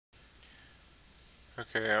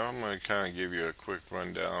Okay, I'm going to kind of give you a quick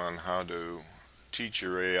rundown on how to teach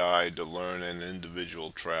your AI to learn an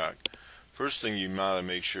individual track. First thing you want to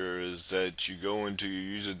make sure is that you go into your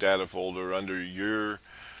user data folder under your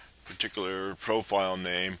particular profile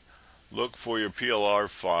name, look for your PLR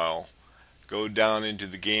file, go down into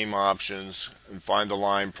the game options and find the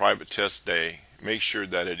line private test day. Make sure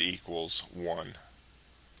that it equals 1.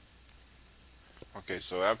 Okay,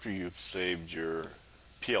 so after you've saved your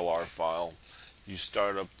PLR file, you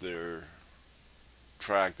start up their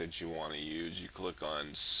track that you want to use. You click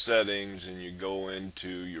on settings and you go into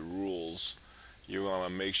your rules. You want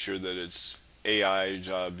to make sure that it's AI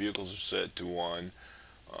vehicles are set to 1.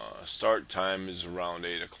 Start time is around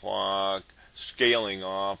 8 o'clock. Scaling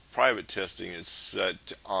off. Private testing is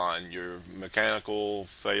set on. Your mechanical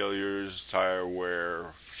failures, tire wear,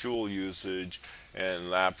 fuel usage, and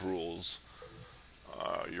lap rules.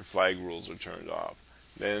 Your flag rules are turned off.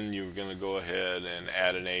 Then you're going to go ahead and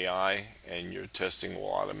add an AI and your testing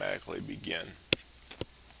will automatically begin.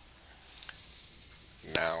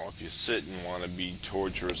 Now, if you sit and want to be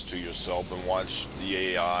torturous to yourself and watch the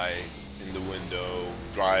AI in the window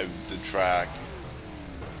drive the track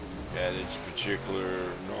at its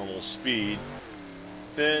particular normal speed,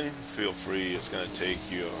 then feel free. It's going to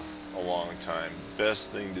take you a long time.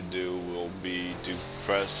 Best thing to do will be to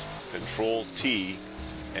press Control T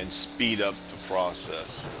and speed up the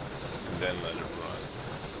process, and then let it run.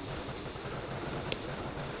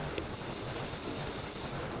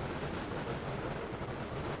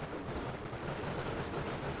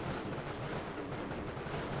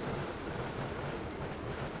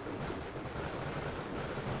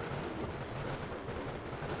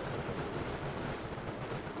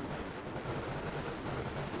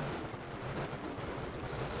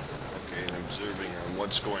 Okay, and observing on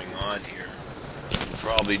what's going on here, you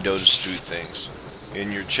probably noticed two things.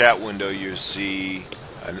 In your chat window, you see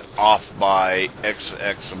an off by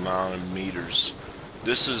XX amount of meters.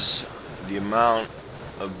 This is the amount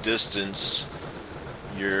of distance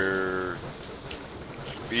your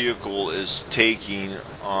vehicle is taking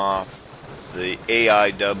off the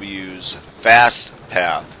AIW's fast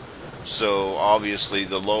path. So obviously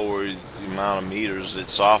the lower the amount of meters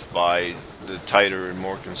it's off by, the tighter and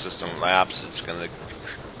more consistent laps it's going to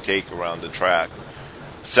take around the track.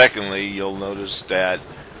 Secondly, you'll notice that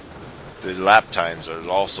the lap times are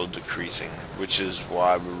also decreasing, which is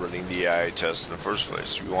why we're running the AI test in the first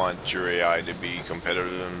place. You want your AI to be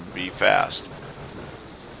competitive and be fast.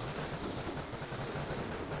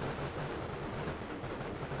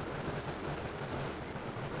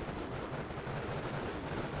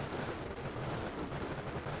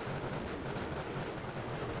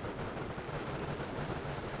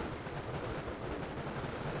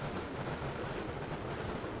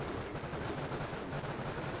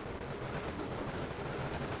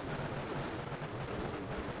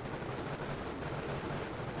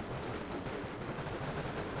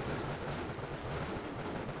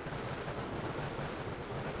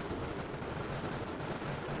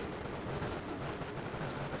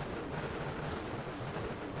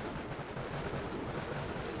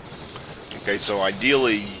 Okay, so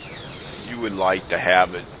ideally you would like to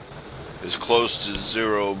have it as close to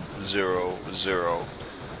 0, 0, 0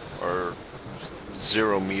 or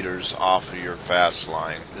 0 meters off of your fast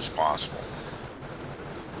line as possible.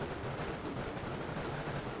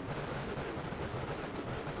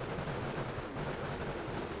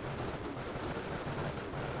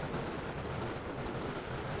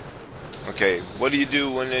 Okay, what do you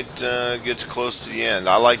do when it gets close to the end?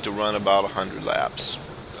 I like to run about 100 laps.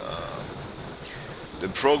 The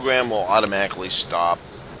program will automatically stop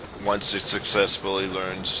once it successfully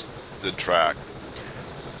learns the track.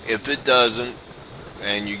 If it doesn't,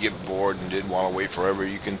 and you get bored and didn't want to wait forever,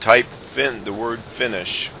 you can type the word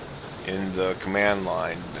finish in the command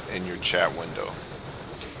line in your chat window.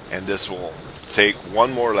 And this will take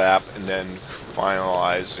one more lap and then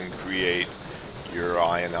finalize and create your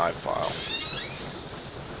INI file.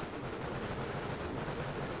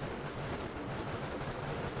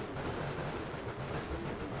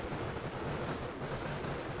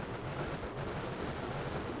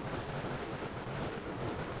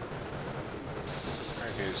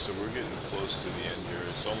 Okay, so we're getting close to the end here.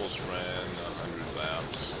 It's almost ran 100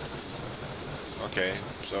 laps. Okay,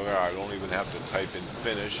 so I don't even have to type in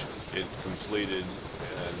finish. It completed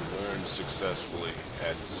and learned successfully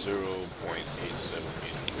at 0.87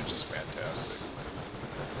 meters, which is fantastic.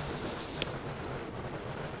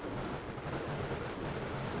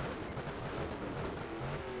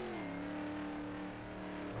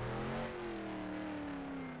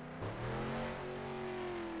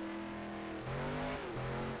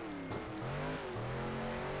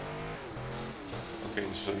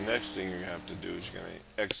 Okay, so the next thing you have to do is you're going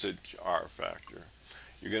to exit rFactor.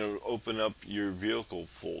 You're going to open up your vehicle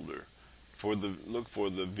folder. Look for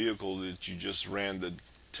the vehicle that you just ran the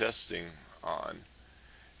testing on,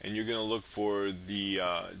 and you're going to look for the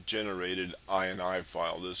generated INI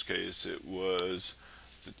file. In this case, it was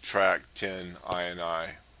the track 10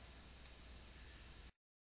 INI.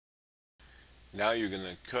 Now you're going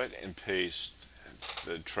to cut and paste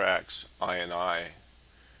the tracks INI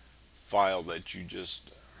file that you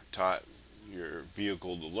just taught your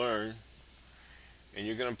vehicle to learn, and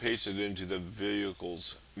you're going to paste it into the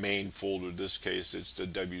vehicle's main folder. In this case, it's the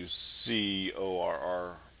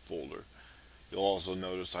WCORR folder. You'll also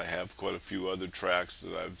notice I have quite a few other tracks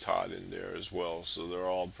that I've taught in there as well, so they're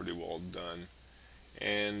all pretty well done.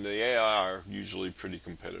 And the AI are usually pretty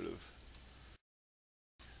competitive.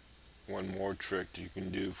 One more trick you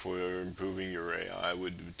can do for improving your AI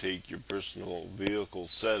would take your personal vehicle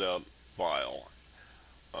setup file,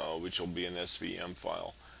 which will be an SVM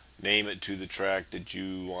file. Name it to the track that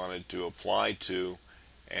you want it to apply to,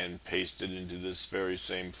 and paste it into this very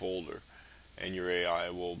same folder. And your AI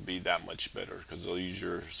will be that much better because they'll use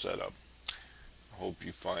your setup. I hope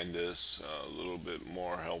you find this a little bit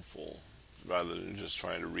more helpful rather than just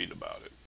trying to read about it.